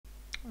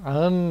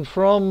And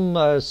from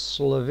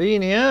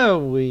Slovenia,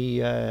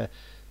 we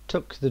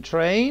took the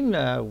train,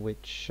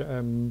 which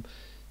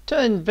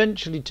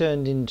eventually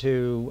turned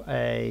into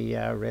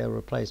a rail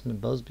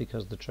replacement bus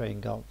because the train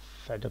got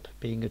fed up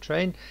being a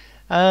train.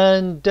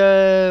 And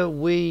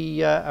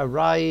we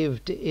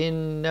arrived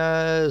in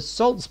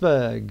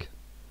Salzburg.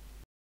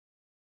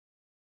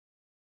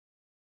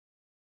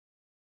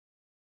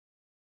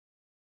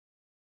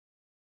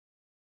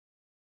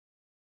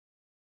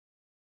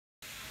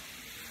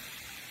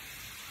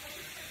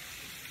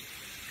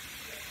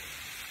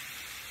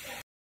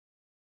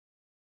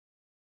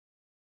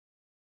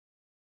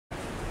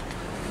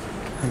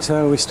 And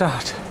so we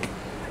start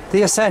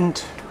the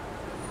ascent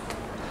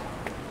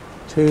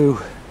to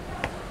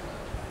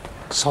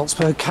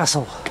Salzburg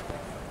Castle.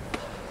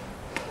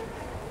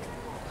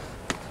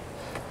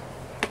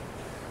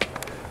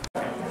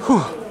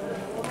 Whew.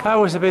 That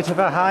was a bit of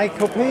a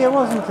hike up here,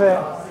 wasn't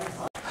it?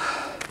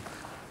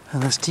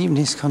 And the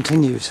steepness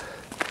continues.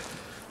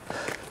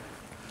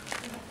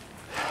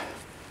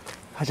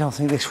 I don't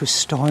think this was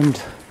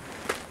stormed.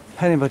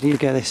 Anybody who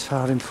get this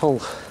far in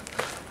full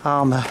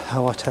armour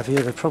or whatever,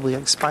 they're probably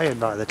expired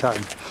by the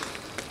time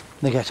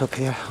they get up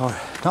here, or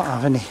not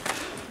have any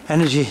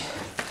energy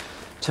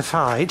to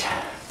fight.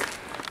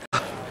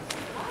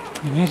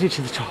 We made it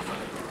to the top.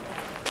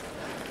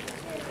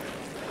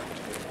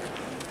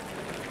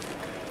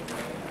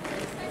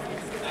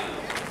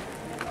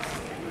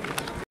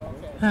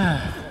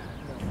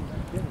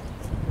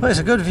 Well, it's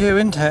a good view,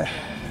 isn't it?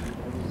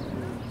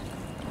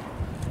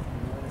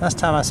 Last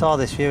time I saw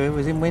this view, it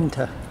was in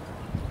winter.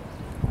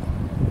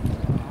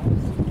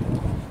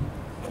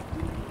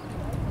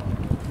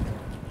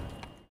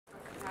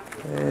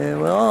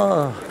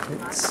 Well,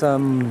 it's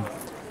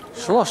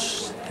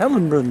Schloss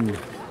Hellenbrunn,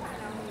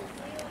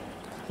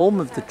 home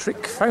of the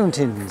trick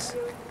fountains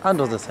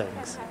and other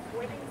things.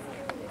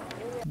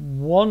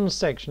 One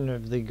section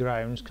of the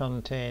grounds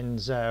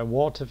contains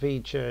water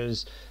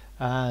features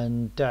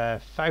and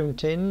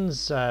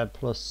fountains,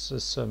 plus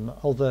some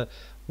other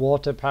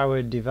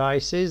water-powered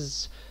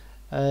devices,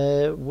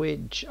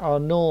 which are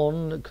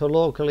known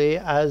colloquially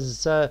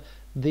as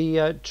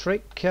the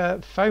trick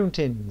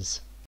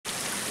fountains.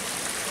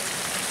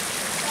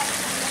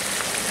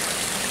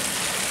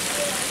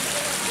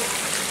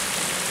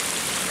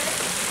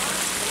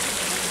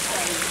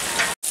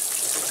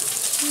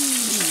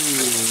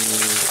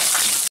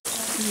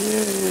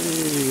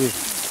 Yay.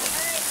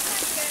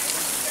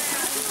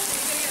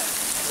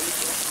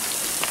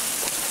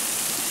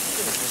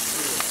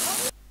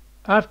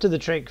 After the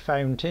trick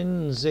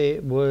fountains,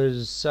 it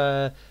was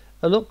a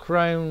look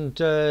round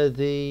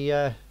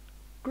the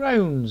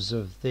grounds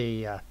of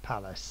the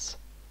palace.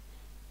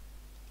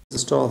 The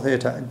stall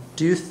theatre.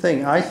 Do you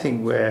think? I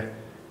think we're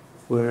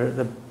at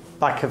the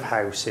back of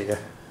house here.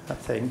 I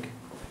think,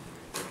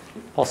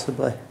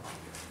 possibly.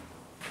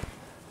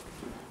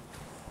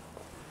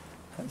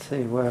 Let's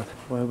see where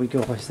we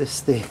go. Is this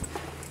the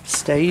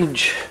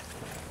stage?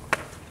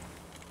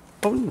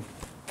 Oh,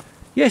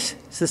 yes,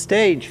 it's the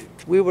stage.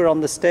 We were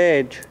on the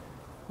stage.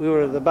 We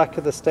were at the back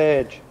of the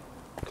stage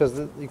because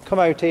you come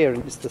out here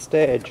and it's the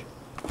stage.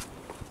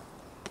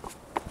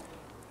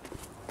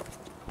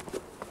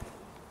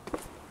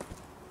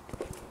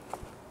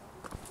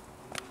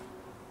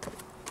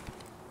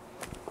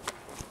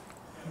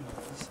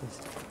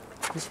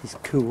 This is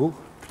cool.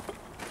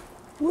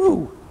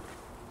 Woo!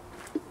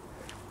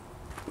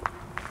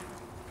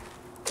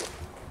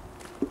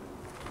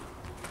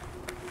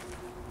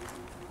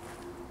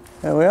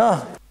 There we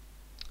are.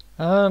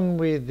 And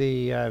with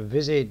the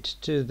visit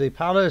to the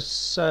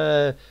palace,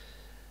 the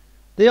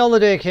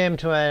holiday came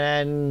to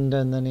an end,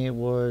 and then it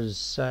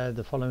was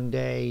the following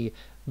day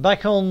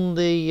back on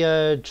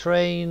the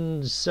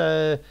trains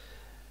to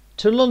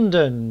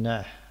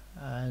London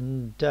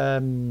and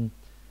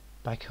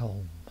back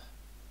home.